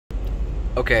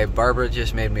Okay, Barbara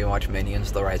just made me watch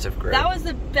Minions: The Rise of Gru. That was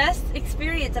the best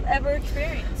experience I've ever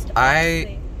experienced.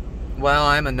 Honestly. Well,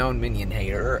 I'm a known Minion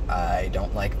hater. I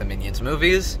don't like the Minions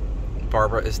movies.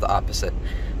 Barbara is the opposite.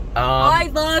 I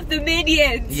love the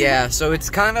Minions! Yeah, so it's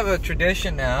kind of a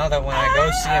tradition now that when I go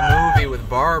see a movie with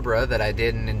Barbara that I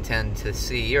didn't intend to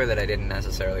see or that I didn't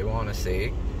necessarily want to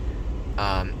see,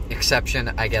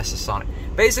 exception, I guess, is Sonic.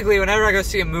 Basically, whenever I go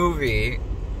see a movie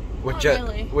with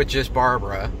just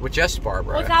Barbara.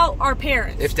 Without our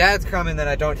parents. If Dad's coming, then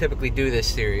I don't typically do this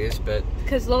series, but...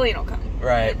 Because Lily don't come.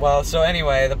 Right, well, so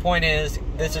anyway, the point is,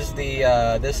 this is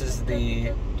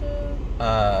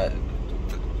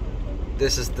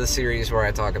the series where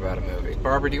I talk about a movie.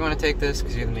 Barbara, do you want to take this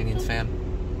because you're the Minions fan?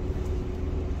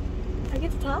 I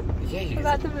get to talk? Yeah, you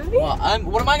about the movie? Well,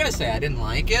 what am I going to say? I didn't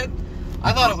like it.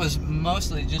 I thought it was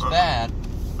mostly just bad.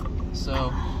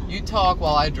 So, you talk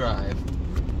while I drive.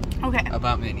 Okay.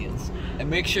 About Minions. And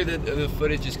make sure that the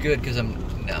footage is good because I'm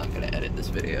going to edit this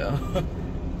video.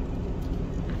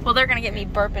 Well, they're going to get me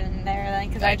burping in there then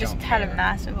because I just had a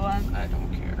massive one. I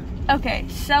don't care. Okay,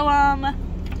 so,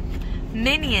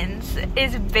 Minions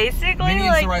is basically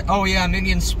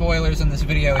Minions spoilers in this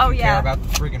video if you care about the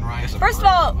friggin' Rise of Gru. First of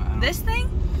all, this thing,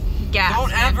 gas.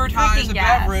 Don't advertise a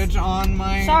beverage on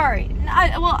my... Sorry. I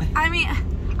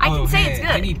can say it's good.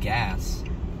 I need gas.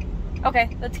 Okay,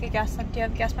 let's get gas then. Do you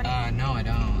have gas money? No, I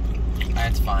don't.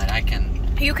 That's fine, I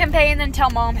can... You can pay and then tell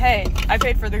Mom, hey, I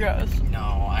paid for the gas.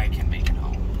 No, I can make it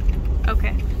home.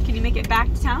 Okay. Can you make it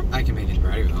back to town? I can make it to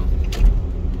Bradyville.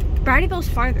 Bradyville's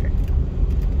farther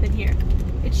than here.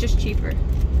 It's just cheaper.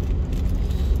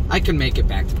 I can make it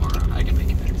back tomorrow.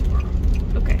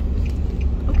 Okay.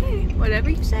 Okay, whatever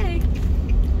you say.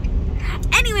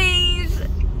 Anyways,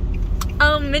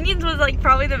 Minions was like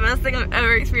probably the best thing I've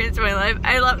ever experienced in my life.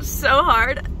 I laughed so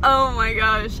hard. Oh my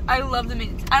gosh, I love the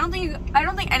Minions. I don't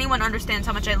think anyone understands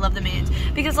how much I love the Minions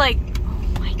because like,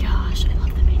 oh my gosh, I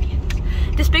love the Minions.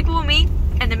 Despicable Me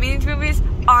and the Minions movies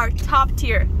are top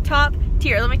tier.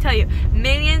 Let me tell you,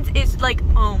 Minions is like,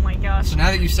 oh my gosh. So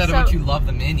now that you said how much you love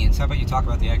the Minions, how about you talk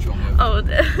about the actual movie? Oh,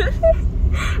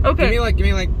 okay. Give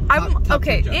me like. Top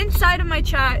okay. Inside of my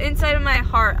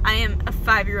heart, I am a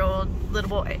 5-year-old little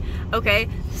boy. Okay,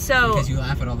 so because you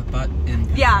laugh at all the butt and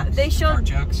they showed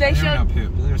jokes. There's a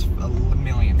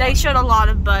million. They showed a lot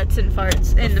of butts and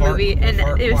farts in the movie, and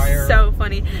it was so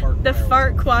funny. The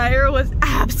fart choir was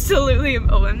absolutely.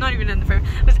 Oh, I'm not even in the frame.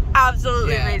 It was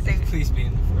absolutely amazing. Please be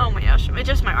in the frame. Oh my gosh,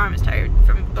 my arm is tired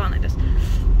from going like this.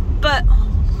 But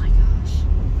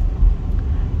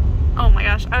oh my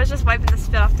gosh, I was just wiping the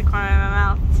spit off the corner of my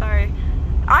mouth. Sorry,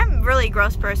 I'm a really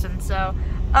gross person, so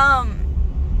Alright,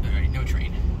 no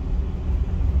train.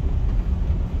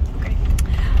 Okay.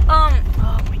 Oh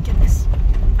my goodness.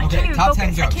 I can't even top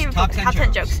focus. 10 jokes. Top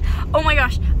 10 jokes. Oh my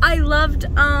gosh, I loved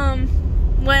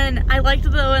when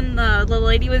the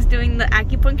lady was doing the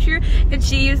acupuncture and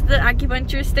she used the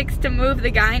acupuncture sticks to move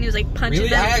the guy and he was like punching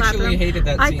them and slapping him. I actually hated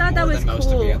that scene more than most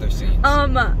of the other scenes.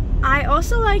 I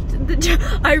also liked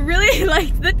I really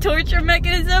liked the torture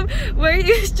mechanism where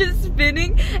he was just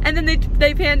spinning, and then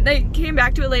they came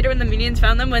back to it later when the Minions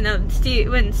found them, when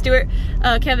Stuart,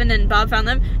 Kevin, and Bob found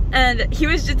them, and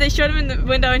they showed him in the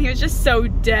window, and he was just so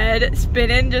dead,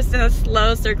 spinning just in a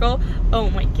slow circle.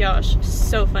 Oh my gosh,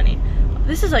 so funny.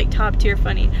 This is like top tier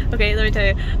funny. Okay, let me tell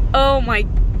you. Oh my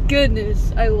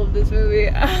goodness, I love this movie.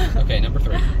 Okay, number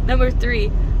 3. Number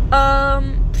 3.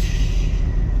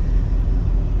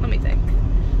 Let me think.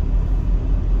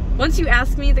 Once you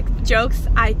ask me the jokes,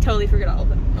 I totally forget all of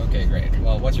them. Okay, great.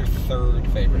 Well, what's your 3rd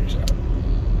favorite joke?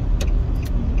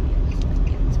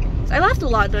 I laughed a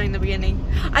lot during the beginning.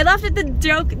 I laughed at the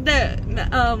joke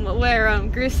where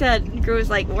Gru was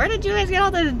like, "Where did you guys get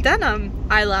all this denim?"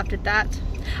 I laughed at that.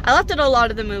 I laughed at a lot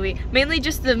of the movie, mainly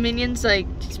just the Minions like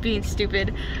just being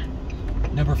stupid.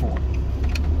 Number 4.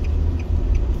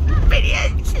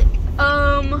 Minions.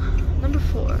 Number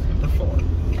 4.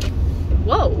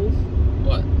 Whoa.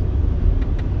 What?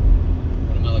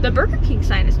 What am I looking The Burger King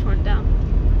sign is torn down.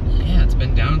 Yeah, it's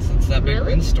been down since that big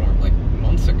windstorm, like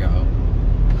months ago.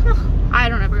 I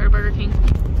don't ever go to Burger King.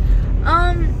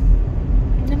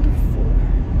 Number 4.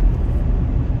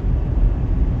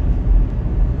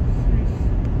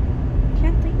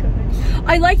 Can't think of it.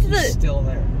 I liked It's still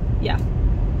there. Yeah.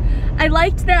 I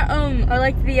liked that.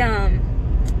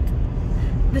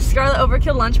 The Scarlet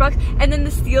Overkill lunchbox, and then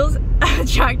the seals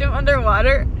dragged him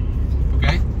underwater.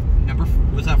 Okay.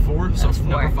 Was that 4? So 4.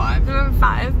 Number 5. Number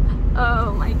 5.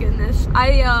 Oh my goodness.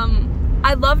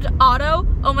 I loved Otto.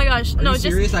 Oh my gosh. Are you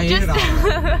serious? I hated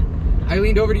Otto. I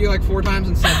leaned over to you like 4 times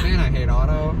and said, "Man, I hate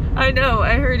Otto." I know.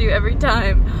 I heard you every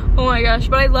time. Oh my gosh.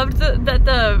 But I loved that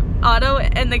the Otto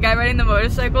and the guy riding the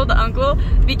motorcycle, the uncle,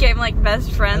 became like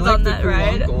best friends on that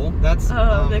ride. Uncle. That's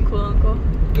the cool uncle.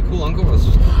 The cool uncle was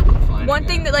just fine. One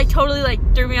thing that like totally like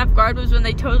threw me off guard was when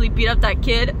they totally beat up that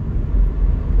kid.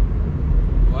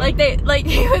 What? Like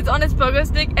he was on his pogo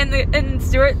stick and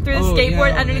Stuart threw the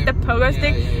skateboard underneath the pogo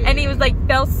stick and he was like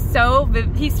fell so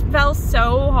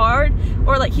hard,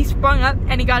 or like he sprung up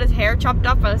and he got his hair chopped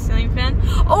off by the ceiling fan.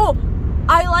 Oh,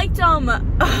 I liked when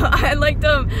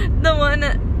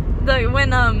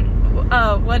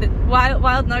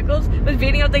Wild Knuckles was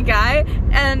beating up the guy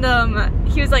and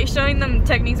he was like showing them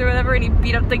techniques or whatever, and he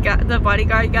beat up the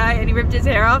bodyguard guy and he ripped his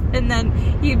hair off and then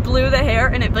he blew the hair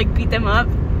and it like beat them up.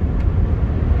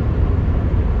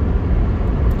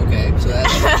 Okay, so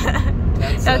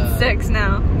that's 6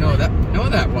 now. No, that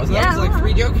wasn't. Yeah, that was like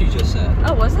 3 jokes you just said.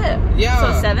 Oh, was it? Yeah.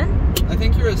 So 7? I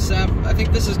think you're at 7. I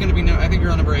think this is gonna be I think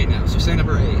you're on number 8 now. So say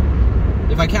number 8.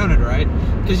 If I counted right,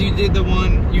 because you did the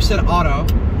one you said Otto.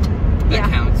 That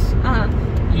counts.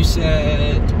 You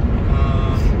said.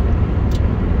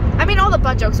 I mean, all the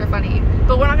butt jokes are funny,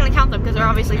 but we're not gonna count them because they're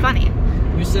obviously funny.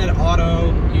 You said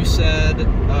Otto. You said.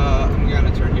 I'm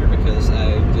gonna turn here because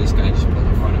this guy just pulled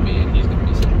in front of me and he's gonna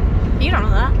be sitting. You don't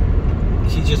know that.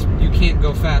 You can't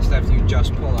go fast after you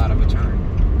just pull out of a turn.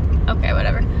 Okay,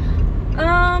 whatever.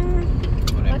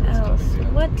 What else?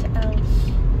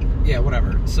 Yeah,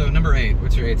 whatever. So number 8.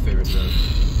 What's your 8th favorite joke?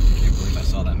 I can't believe I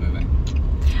saw that movie.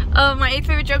 My 8th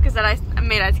favorite joke is that I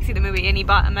made Isaac see the movie and he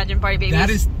bought Imagine Party Babies. That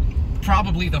is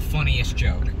probably the funniest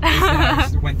joke. Is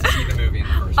that I went to see the movie in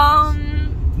the first place.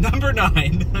 Number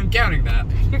 9. I'm counting that.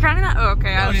 You're counting that? Oh,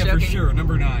 okay. I was joking. For sure.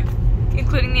 Number 9.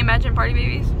 Including the Imagine Party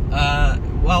Babies?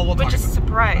 Well, we'll talk Which is a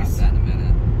surprise. about that in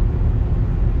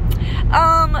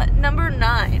a minute. Number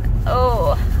 9.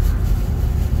 Oh.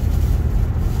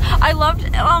 I loved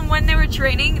when they were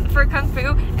training for Kung Fu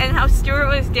and how Stuart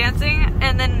was dancing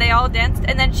and then they all danced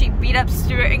and then she beat up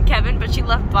Stuart and Kevin but she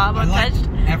left Bob untouched.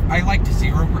 I liked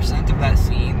 0% of that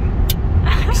scene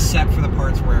except for the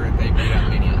parts where they beat up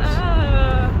minions.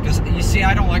 Because, you see,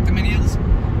 I don't like the minions.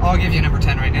 I'll give you number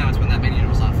 10 right now. It's when that minion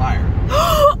was on fire.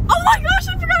 Oh my gosh,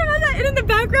 I forgot about that. And in the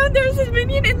background, there was this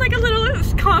minion in like a little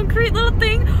concrete little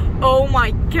thing. Oh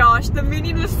my gosh, the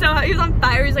minion was he was on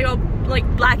fire. He was like all like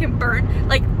black and burnt,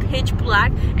 like pitch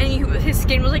black, and his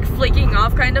skin was like flaking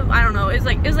off, kind of. I don't know. It was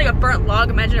like a burnt log.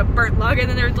 Imagine a burnt log, and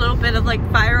then there was a little bit of like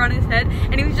fire on his head,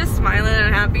 and he was just smiling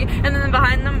and happy. And then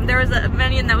behind them, there was a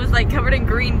minion that was like covered in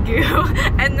green goo,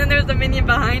 and then there was a minion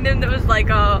behind him that was like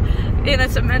in a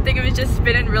cement thing. It was just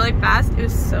spinning really fast. It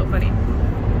was so funny.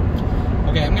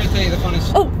 Okay, I'm gonna tell you the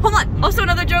funniest. Oh, hold on. Also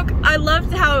another joke. I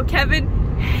loved how Kevin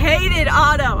hated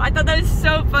Otto. I thought that was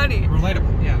so funny.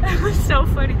 Relatable, yeah. It was so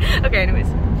funny. Okay, anyways.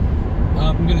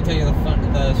 I'm gonna tell you the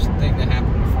thing that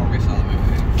happened before we saw the movie.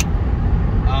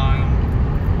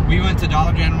 We went to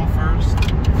Dollar General first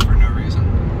for no reason.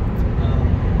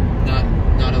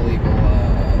 Not illegal.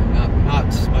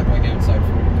 Not smuggling outside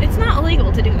food. It's not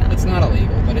illegal to do that. It's not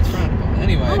illegal, but it's frowned upon.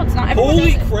 Anyway. No, it's not.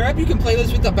 Holy crap! You can play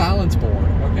this with the balance board.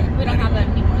 Okay. We don't have that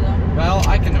anymore, though. Well,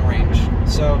 I can arrange.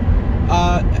 So,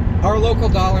 our local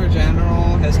Dollar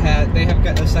General they have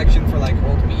got a section for like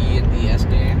old Wii and DS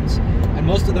games, and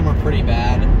most of them are pretty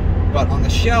bad. But on the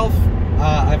shelf,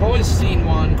 I've always seen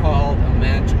one called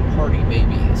Imagine Party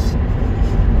Babyz.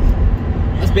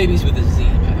 That's babies with a Z,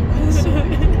 by the way. So,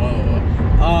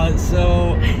 whoa.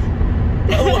 So,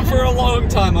 for a long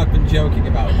time I've been joking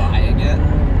about buying it.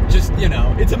 Just,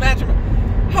 it's Imagine.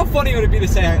 How funny would it be to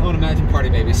say I own Imagine Party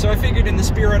Babies? So I figured in the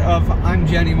spirit of I'm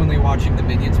genuinely watching the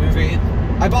Minions movie,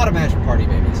 I bought Imagine Party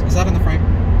Babies. Is that in the frame?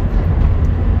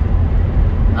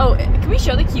 Oh, can we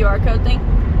show the QR code thing?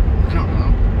 I don't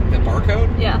know. The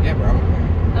barcode? Yeah. Yeah, probably.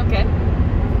 Okay.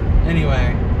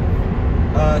 Anyway,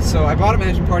 so I bought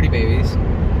Imagine Party Babies,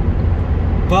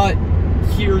 but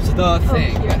here's the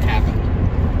thing that happened.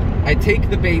 I take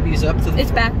the babies up to the...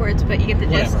 It's backwards, but you get the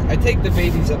gist. Whatever. I take the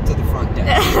babies up to the front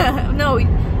desk. No, you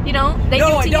don't. They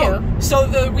do it to you. So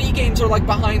the Wii games are like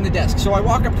behind the desk. So I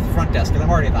walk up to the front desk, and I'm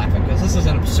already laughing, because this is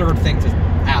an absurd thing to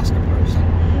ask a person.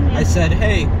 Mm-hmm. I said,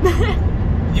 hey,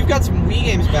 you've got some Wii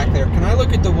games back there. Can I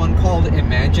look at the one called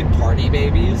Imagine Party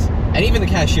Babies? And even the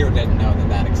cashier didn't know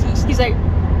that existed. He's like...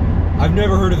 I've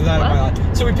never heard of that in my life.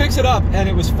 So he picks it up, and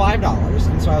it was $5.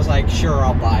 And so I was like, sure,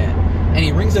 I'll buy it. And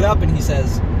he rings it up, and he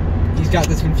says... He's got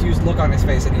this confused look on his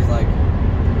face, and he's like,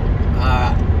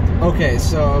 okay,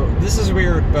 so this is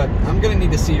weird, but I'm gonna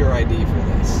need to see your ID for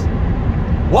this.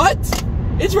 What?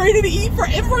 It's rated E for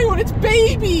everyone. It's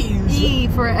babies. E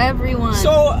for everyone.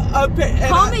 So,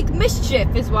 comic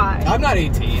mischief is why. I'm not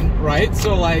 18, right?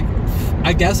 So, like,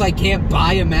 I guess I can't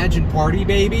buy Imagine Party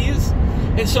Babies.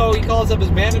 And so he calls up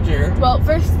his manager. Well,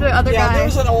 first the other guy. Yeah, there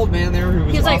was an old man there who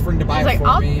was offering to buy it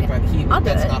for me, but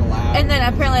that's not allowed. And then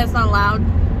apparently it's not allowed.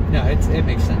 No, it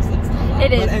makes sense that it's not allowed.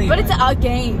 It is, but, anyway, but it's a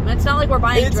game. It's not like we're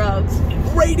buying drugs.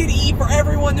 Rated E for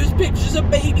everyone. There's pictures of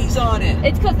babies on it.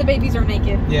 It's because the babies are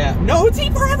naked. Yeah. No, it's E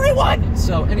for everyone.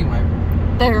 So anyway.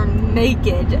 They're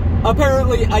naked.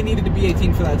 Apparently, I needed to be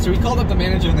 18 for that. So he called up the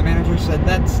manager, and the manager said,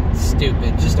 "That's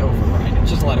stupid. Just override it.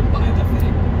 Just let him buy the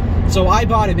thing." So I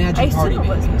bought Imagine Party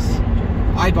Babies.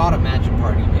 I bought Imagine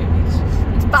Party Babies.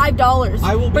 It's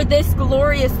 $5 for this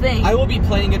glorious thing. I will be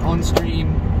playing it on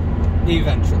stream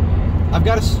eventually. I've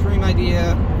got a stream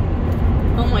idea.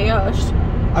 Oh my gosh.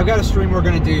 I've got a stream we're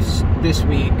going to do this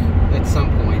week at some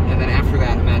point, and then after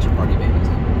that, Imagine Party Babies.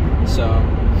 So...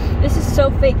 This is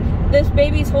so fake. This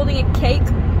baby's holding a cake.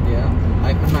 Yeah.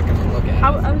 I'm not going to look at it. I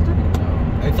was talking to you.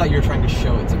 I thought you were trying to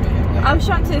show it to me. I was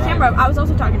showing it to the camera. I was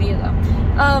also talking to you, though.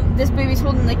 This baby's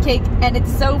holding the cake, and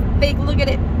it's so big. Look at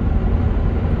it.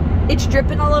 It's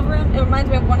dripping all over him. It reminds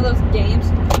me of one of those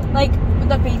games. Like,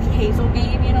 the Baby Hazel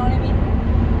game, you know what I mean?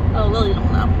 Oh, Lily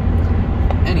don't know.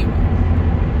 Anyway.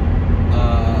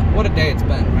 What a day it's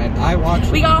been, right?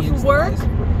 We got off of work,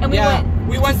 and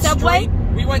we went to Subway.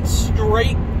 We went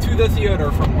straight to the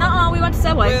theater from work. We went to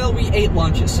Subway. Well, we ate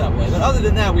lunch at Subway, but other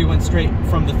than that, we went straight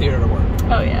from the theater to work.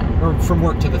 Oh, yeah. Or from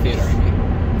work to the theater, I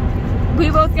mean. We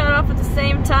both got off at the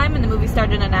same time, and the movie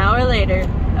started an hour later.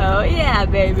 Oh, yeah,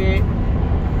 baby.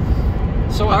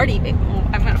 So Party, baby. Oh,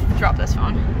 I'm gonna drop this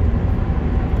phone.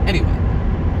 Anyway.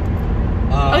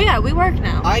 Oh, yeah, we work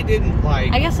now. I didn't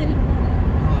like... I guess I didn't know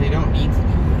that. Well, you don't need to do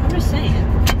that. I'm just saying.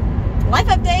 Life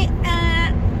update.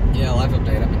 Yeah, life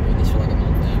update. I've been doing this for like a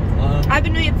month now. I've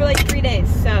been doing it for like 3 days,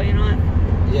 so you know what?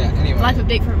 Yeah, anyway. Life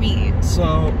update for me.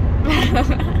 So,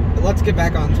 let's get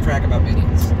back on track about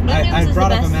Minions. I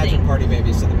brought up Imagine Party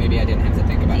Babies so that maybe I didn't have to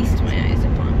think about it. At least my eyes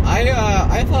are fun.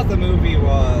 I thought the movie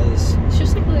was... It's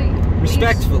just like...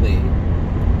 respectfully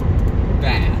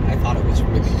bad. I thought it was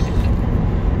really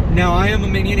bad. Now, I am a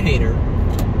Minion hater.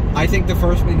 I think the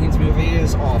first Minions movie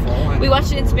is awful. We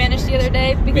watched it in Spanish the other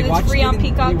day because it's free on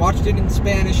Peacock. We watched it in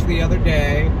Spanish the other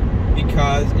day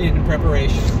because in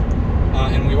preparation.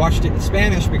 And we watched it in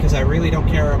Spanish because I really don't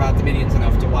care about the Minions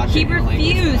enough to watch it in a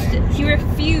language that I understand. He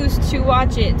refused to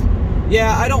watch it.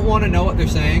 Yeah, I don't want to know what they're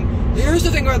saying. Here's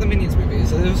the thing about the Minions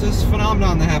movies. There's this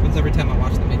phenomenon that happens every time I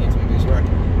watch the Minions movies where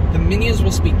the Minions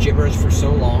will speak gibberish for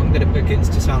so long that it begins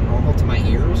to sound normal to my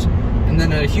ears. And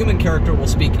then a human character will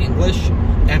speak English,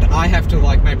 and I have to,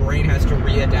 like, my brain has to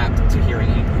readapt to hearing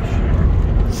English.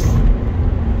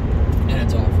 And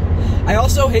it's awful. I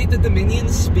also hate that the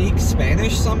Minions speak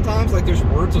Spanish sometimes. Like, there's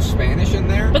words of Spanish in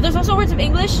there. But there's also words of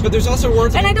English. But there's also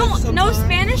words of English sometimes. And I don't know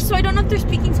Spanish, so I don't know if they're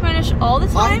speaking Spanish all the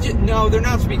time. No, they're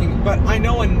not speaking, but I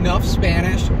know enough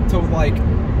Spanish to, like,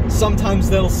 sometimes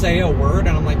they'll say a word,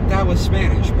 and I'm like, that was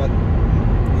Spanish, but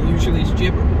usually it's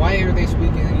gibberish. Why are they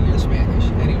speaking Spanish?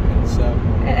 Anyway, so...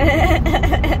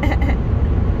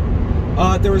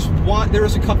 there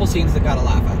was a couple scenes that got a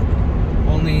laugh out of me.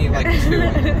 Only, like, two.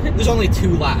 There's only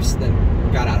 2 laughs that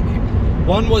got out of me.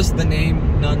 One was the name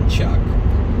Nunchuck.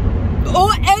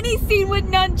 Oh, any scene with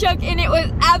Nunchuck in it was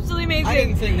absolutely amazing. I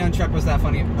didn't think Nunchuck was that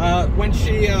funny. When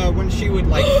she would,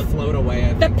 like, float away,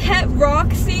 I think. The pet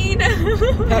rock scene?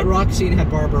 Pet rock scene had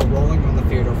Barbara rolling on the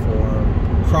theater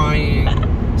floor, crying,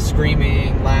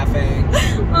 screaming, laughing.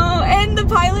 Oh, and the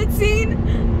pilot scene?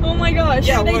 Oh my gosh.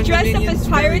 Yeah, they dressed up as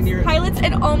pilots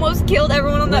and almost killed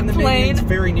everyone on that plane. Minions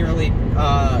very nearly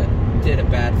did a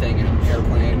bad thing in an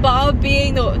airplane. Bob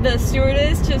being the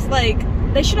stewardess, just like...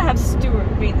 They should have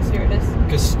Stewart being the stewardess.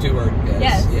 Because Stewart is.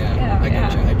 Yes. Yeah. I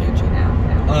get you.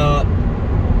 Yeah.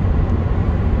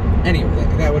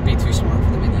 Anyway, that would be too smart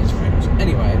for the Minions writers.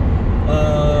 Anyway,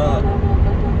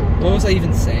 what was I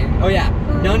even saying? Oh yeah,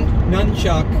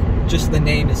 Nunchuck, just the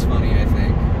name is funny, I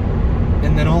think.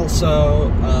 And then also,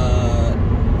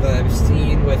 the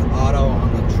scene with Otto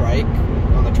on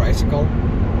the tricycle,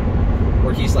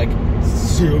 where he's like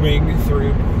zooming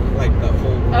through like the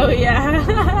whole world. Oh yeah.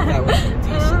 That was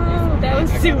decently funny. That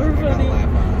was super funny.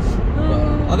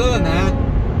 Other than that,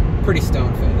 pretty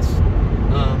stone-faced.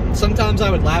 Sometimes I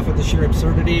would laugh at the sheer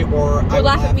absurdity, or I would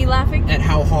laugh at me laughing? At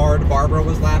how hard Barbara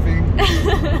was laughing.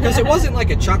 Because it wasn't like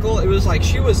a chuckle, it was like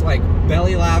she was like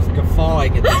belly laugh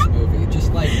guffawing at this movie.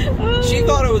 Just like, she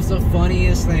thought it was the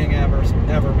funniest thing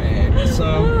ever made. So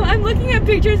I'm looking at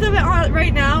pictures of it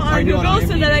right now on Google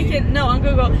so that I can, on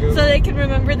Google, so that I can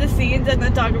remember the scenes and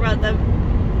then talk about them.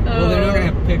 Well, they're not going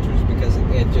to have pictures because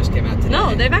it just came out today.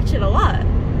 No, they've actually had a lot.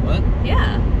 What?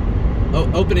 Yeah.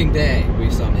 Oh, opening day, we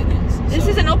saw Minions. This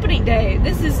isn't opening day.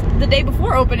 This is the day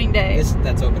before opening day.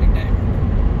 That's opening day.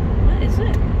 What is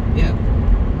it? Yeah.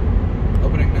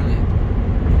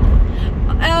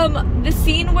 The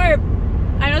scene where,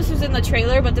 I know this was in the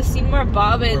trailer, but the scene where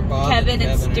Bob and Kevin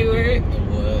and Stuart. In the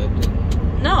wood.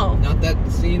 No. Not that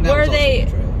scene. That Where was also in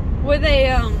the trailer. Where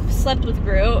they slept with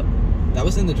Groot. That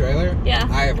was in the trailer? Yeah.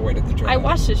 I avoided the trailer. I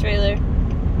watched the trailer.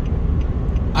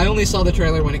 I only saw the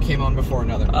trailer when it came on before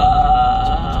another movie.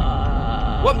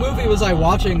 What movie was I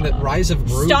watching that Rise of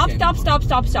Gru Stop. came?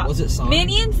 Was it Sonic?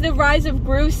 Minions, The Rise of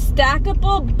Gru,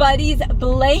 Stackable Buddies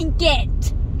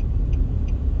Blanket.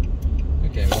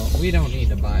 Okay, well, we don't need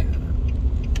to buy that.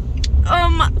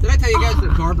 Did I tell you guys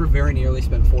that Barbara very nearly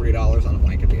spent $40 on a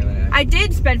blanket the other day? I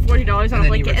did spend $40 on a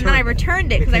blanket, and then I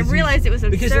returned it because I realized it was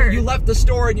absurd. Because you left the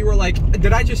store and you were like,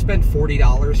 did I just spend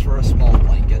 $40 for a small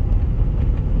blanket?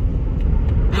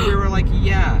 And we were like,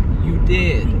 yeah, you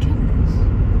did. My goodness.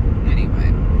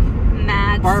 Anyway.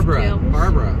 Mad Barbara, skills.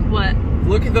 Barbara. What?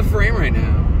 Look at the frame right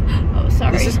now. Oh,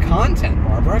 sorry. This is content,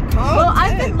 Barbara. Content. Well,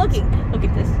 I've been looking. Look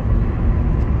at this.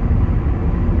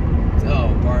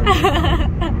 Oh, Barbara.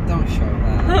 Don't show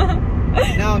that.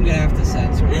 Now I'm gonna have to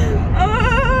censor that.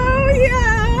 Oh,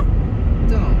 yeah.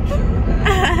 Don't show that.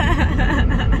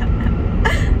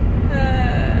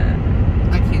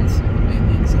 I can't see the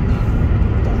minions and not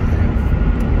die.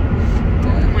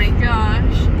 Oh my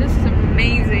gosh. This is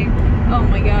amazing. Oh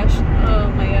my gosh. Oh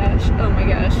my gosh. Oh my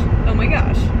gosh. Oh my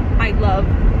gosh. I love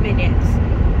Minions.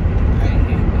 I hate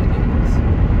minions.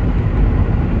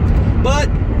 But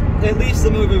at least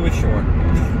the movie was short.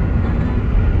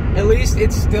 At least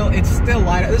it's still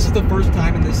light out. This is the first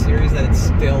time in this series that it's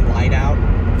still light out.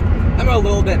 I'm a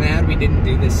little bit mad we didn't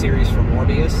do this series for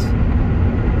Morbius.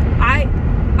 I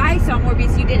saw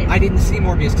Morbius, you didn't. I didn't see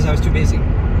Morbius because I was too busy.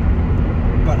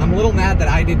 But I'm a little mad that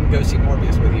I didn't go see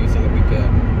Morbius with you so that we could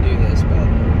do this, but...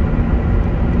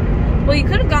 Well, you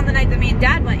could have gone the night that me and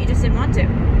Dad went, you just didn't want to.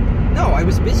 No, I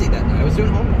was busy that night. I was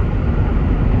doing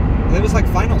homework. It was like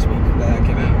finals week that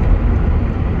came out.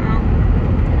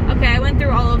 Okay, I went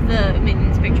through all of the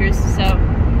Minions pictures, so...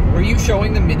 Were you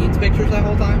showing the Minions pictures that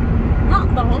whole time?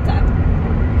 Not the whole time.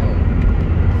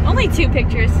 Oh. Only 2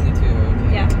 pictures. Me too,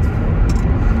 okay. Yeah.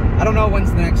 I don't know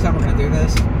when's the next time we're going to do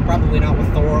this. Probably not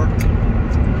with Thor.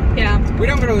 Yeah. We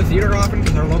don't go to the theater often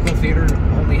because our local theater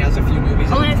only has a few movies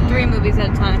at a time. Only has 3 movies at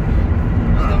a time.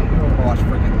 We'll watch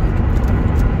friggin'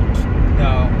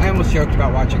 No, I almost joked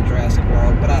about watching Jurassic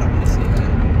World, but I don't want to see that.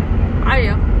 I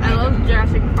do. I love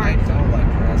Jurassic Park. I don't like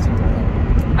Jurassic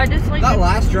World. I just like that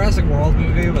last Jurassic World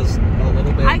movie was a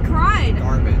little bit... I cried.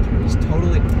 Garbage. It was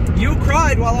totally... You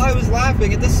cried while I was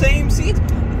laughing at the same scenes.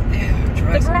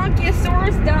 The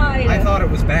Bronchiosaurus died. I thought it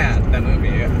was bad, that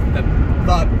movie.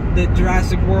 Thought the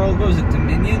Jurassic World, what was it,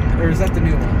 Dominion? Or is that the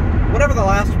new one? Whatever the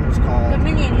last one was called.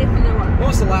 Dominion is the new one. What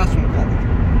was the last one called?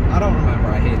 I don't remember.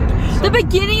 I hated it. So. The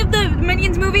beginning of the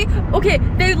Minions movie, okay,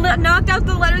 they knocked out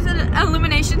the letters in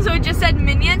Illumination, so it just said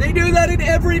Minion. They do that in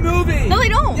every movie. No, they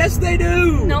don't. Yes, they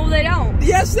do. No, they don't.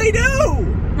 Yes, they do.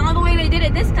 Not the way they did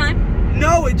it this time.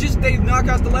 No, they knock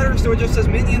out the letters, so it just says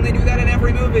Minion. They do that in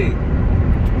every movie.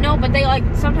 No, but they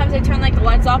sometimes they turn the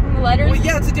lights off on the letters. Well,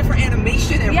 yeah, it's a different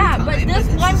animation every time. Yeah, but this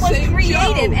one was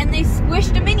creative, and they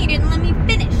squished a Minion. Didn't let me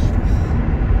finish.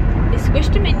 They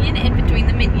squished a Minion in between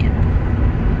the Minion.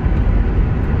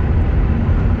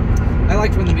 I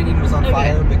liked when the Minion was on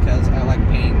fire because I like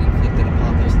pain inflicted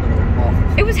upon those little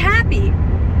awful. It was happy.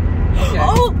 Okay.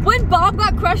 Oh, when Bob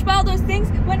got crushed by all those things,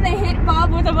 when they hit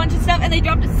Bob with a bunch of stuff and they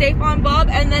dropped a safe on Bob,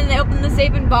 and then they opened the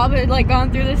safe and Bob had gone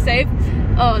through the safe.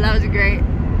 Oh, that was great.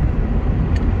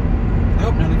 I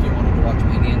hope none of you wanted to watch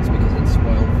Minions because it's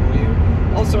spoiled for you.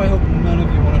 Also, I hope none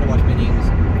of you wanted to watch Minions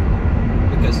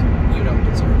because you don't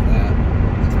deserve that.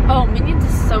 Oh, Minions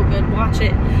is so good. Watch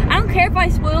it. I don't care if I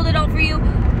spoiled it all for you.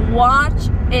 Watch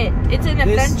it. It's an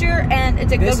adventure and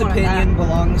it's a good one. This opinion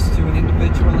belongs to an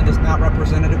individual and is not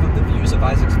representative of the views of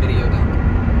Isaac's video dump.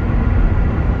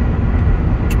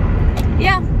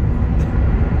 Yeah.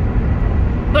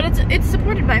 But it's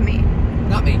supported by me.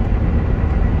 Not me.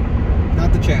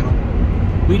 Not the channel.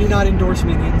 We do not endorse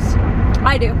Minions.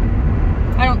 I do.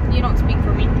 You don't speak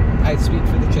for me. I speak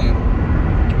for the channel.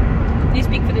 You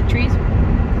speak for the trees?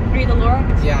 Are you the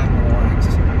Lorax? Yeah, I'm the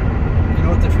Lorax. You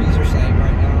know what the trees are saying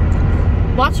right now?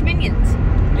 Watch Minions.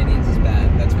 Minions is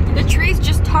bad. That's what the trees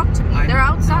just talk to me. They're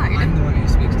outside. I'm the one who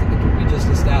speaks to the trees. We just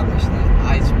established that.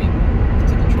 I speak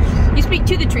to the trees. You speak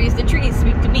to the trees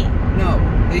speak to me. No,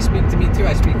 they speak to me too.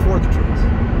 I speak for the trees.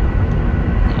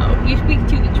 No, you speak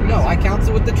to the trees. No, I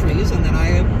counsel with the trees and then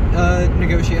I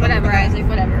negotiate. Whatever, on Isaac,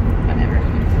 whatever.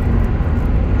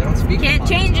 They don't speak. Can't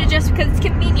change it just because it's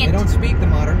convenient. They don't speak the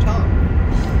modern tongue.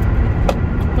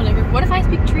 Whatever. What if I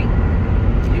speak tree?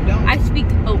 You don't. I speak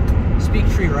oak. Speak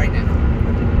tree right now.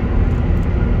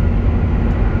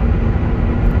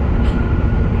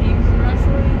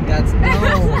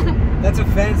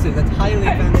 highly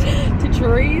offensive. To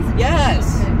trees?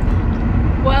 Yes. Okay.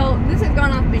 Well, this has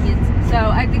gone off Minions, so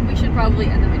I think we should probably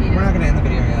end the video. We're not gonna end the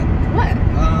video yet. What?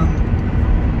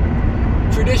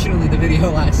 Traditionally the video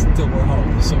lasts until we're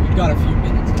home, so we've got a few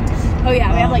minutes. Oh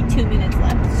yeah, we have like 2 minutes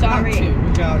left. Sorry. Not 2.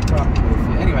 We got probably a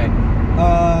few. Anyway,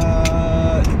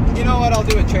 you know what? I'll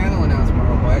do a channel announcement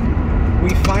real quick. We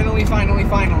finally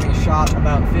shot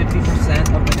about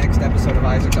 50% of the next episode of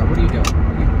Isaac's. What are you doing?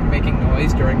 Are you making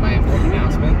noise during my important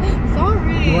announcement?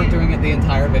 Sorry. You weren't doing it the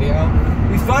entire video.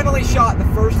 We finally shot the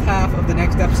first half of the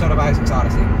next episode of Isaac's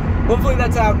Odyssey. Hopefully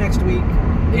that's out next week.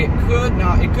 It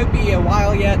could be a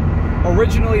while yet.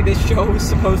 Originally this show was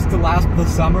supposed to last the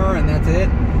summer and that's it.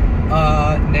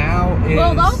 Now is...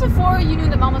 Well, that was before you knew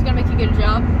that Mom was gonna make you get a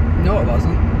job. No, it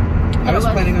wasn't. I was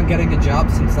planning on getting a job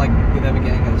since like the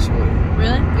beginning of the school year.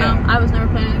 Really? Yeah. I was never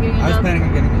planning on getting a job. I was planning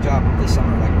on getting a job this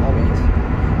summer, like always.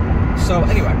 So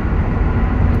anyway,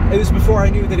 it was before I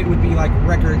knew that it would be like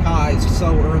record highs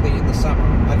so early in the summer.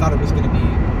 I thought it was going to be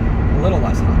a little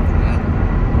less hot than that.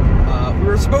 We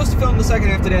were supposed to film the second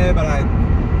half today, but I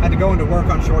had to go into work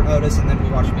on short notice, and then we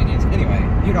watched Minions. Anyway,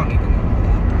 you don't need to know all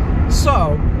that.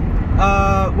 So,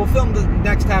 we'll film the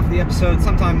next half of the episode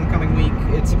sometime in the coming week.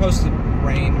 It's supposed to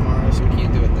rain tomorrow, so we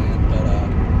can't do it then.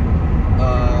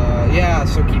 But yeah,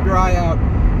 so keep your eye out.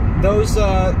 Those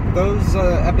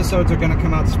episodes are going to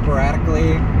come out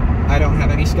sporadically. I don't have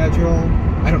any schedule.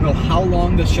 I don't know how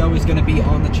long the show is going to be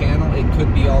on the channel. It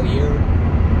could be all year.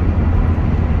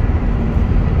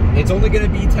 It's only going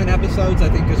to be 10 episodes, I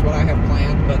think, is what I have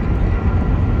planned, but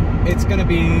it's going to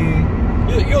be...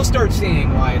 You'll start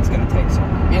seeing why it's going to take so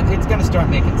long. It's going to start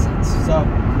making sense. So,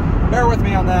 bear with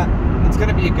me on that. It's going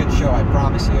to be a good show, I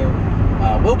promise you.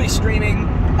 We'll be streaming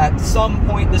at some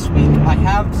point this week. I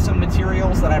have some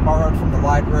materials that I borrowed from the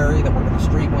library that we're going to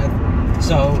stream with.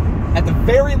 So, at the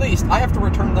very least, I have to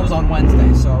return those on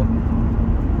Wednesday. So,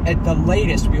 at the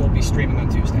latest, we will be streaming on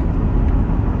Tuesday.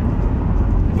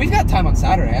 We've got time on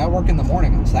Saturday. I work in the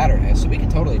morning on Saturday, so we can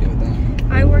totally do it then.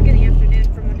 I work in the afternoon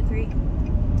from 1 to 3.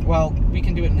 Well, we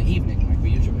can do it in the evening like we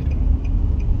usually do.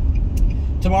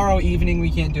 Tomorrow evening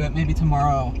we can't do it. Maybe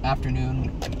tomorrow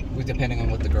afternoon, depending on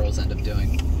what the girls end up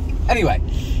doing. Anyway,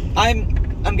 I'm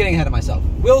getting ahead of myself.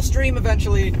 We'll stream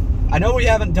eventually. I know we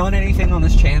haven't done anything on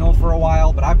this channel for a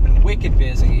while, but I've been wicked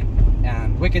busy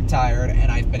and wicked tired,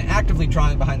 and I've been actively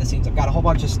trying behind the scenes. I've got a whole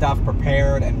bunch of stuff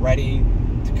prepared and ready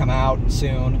to come out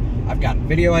soon. I've got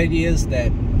video ideas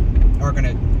that are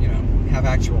gonna, you know, have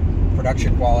actual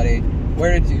production quality.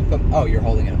 Where did you put? Oh, you're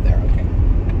holding it up there. Okay.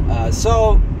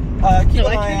 Keep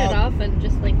an eye out. I turned it off and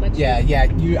just like let you. Yeah.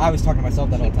 I was talking to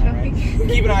myself that whole time, right?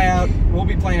 Keep an eye out. We'll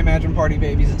be playing Imagine Party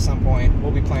Babies at some point.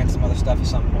 We'll be playing some other stuff at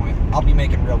some point. I'll be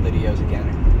making real videos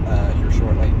again here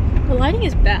shortly. The lighting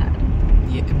is bad.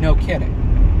 Yeah, no kidding.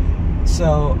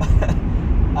 So,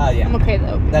 yeah. I'm okay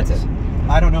though. That's it.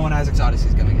 I don't know when Isaac's Odyssey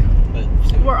is coming out, but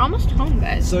soon. We're almost home,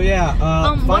 guys. So yeah,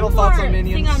 final thoughts on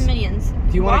Minions. Thing on Minions.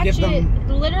 Do you want to give them?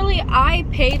 Literally, I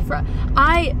paid for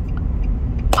my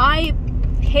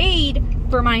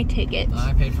ticket.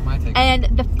 I paid for my ticket.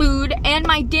 And the food and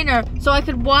my dinner so I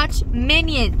could watch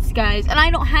Minions, guys. And I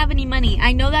don't have any money.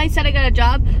 I know that I said I got a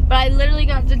job, but I literally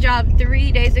got the job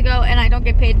 3 days ago and I don't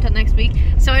get paid until next week.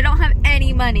 So I don't have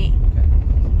any money.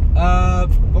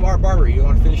 Barbara, you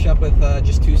want to finish up with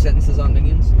just 2 sentences on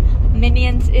Minions?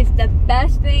 Minions is the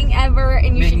best thing ever,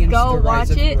 and you should go watch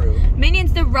it.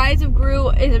 Minions: The Rise of Gru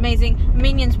is amazing.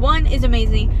 Minions 1 is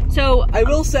amazing. So I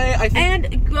will say, I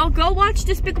think, and go watch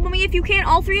Despicable Me if you can.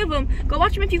 All 3 of them. Go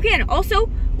watch them if you can. Also,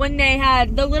 when they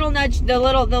had the little nudge, the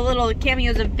little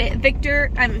cameos of Vector,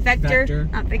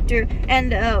 not Victor,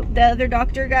 and the other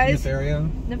doctor guys.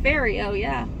 Nefario,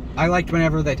 yeah. I liked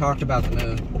whenever they talked about the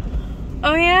moon.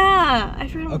 Oh yeah, I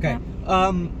forgot about that.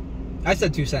 Okay, I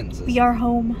said 2 sentences. We are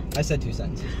home. I said 2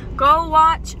 sentences. Go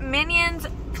watch Minions,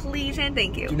 please and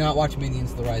thank you. Do not watch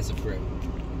Minions: The Rise of Gru.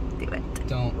 Do it.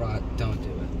 Don't do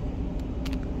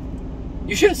it.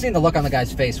 You should have seen the look on the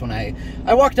guy's face when I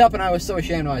walked up and I was so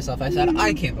ashamed of myself. I said,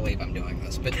 I can't believe I'm doing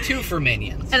this, but 2 for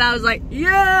Minions. And I was like,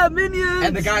 yeah, Minions!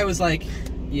 And the guy was like,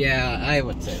 yeah, I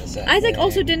would say the same. Isaac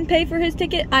also didn't pay for his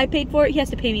ticket. I paid for it. He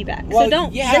has to pay me back. Well, so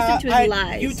don't listen to his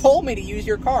lies. You told me to use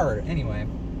your card. Anyway.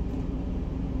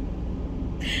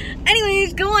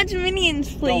 Anyways, go watch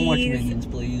Minions, please. Don't watch Minions,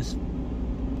 please.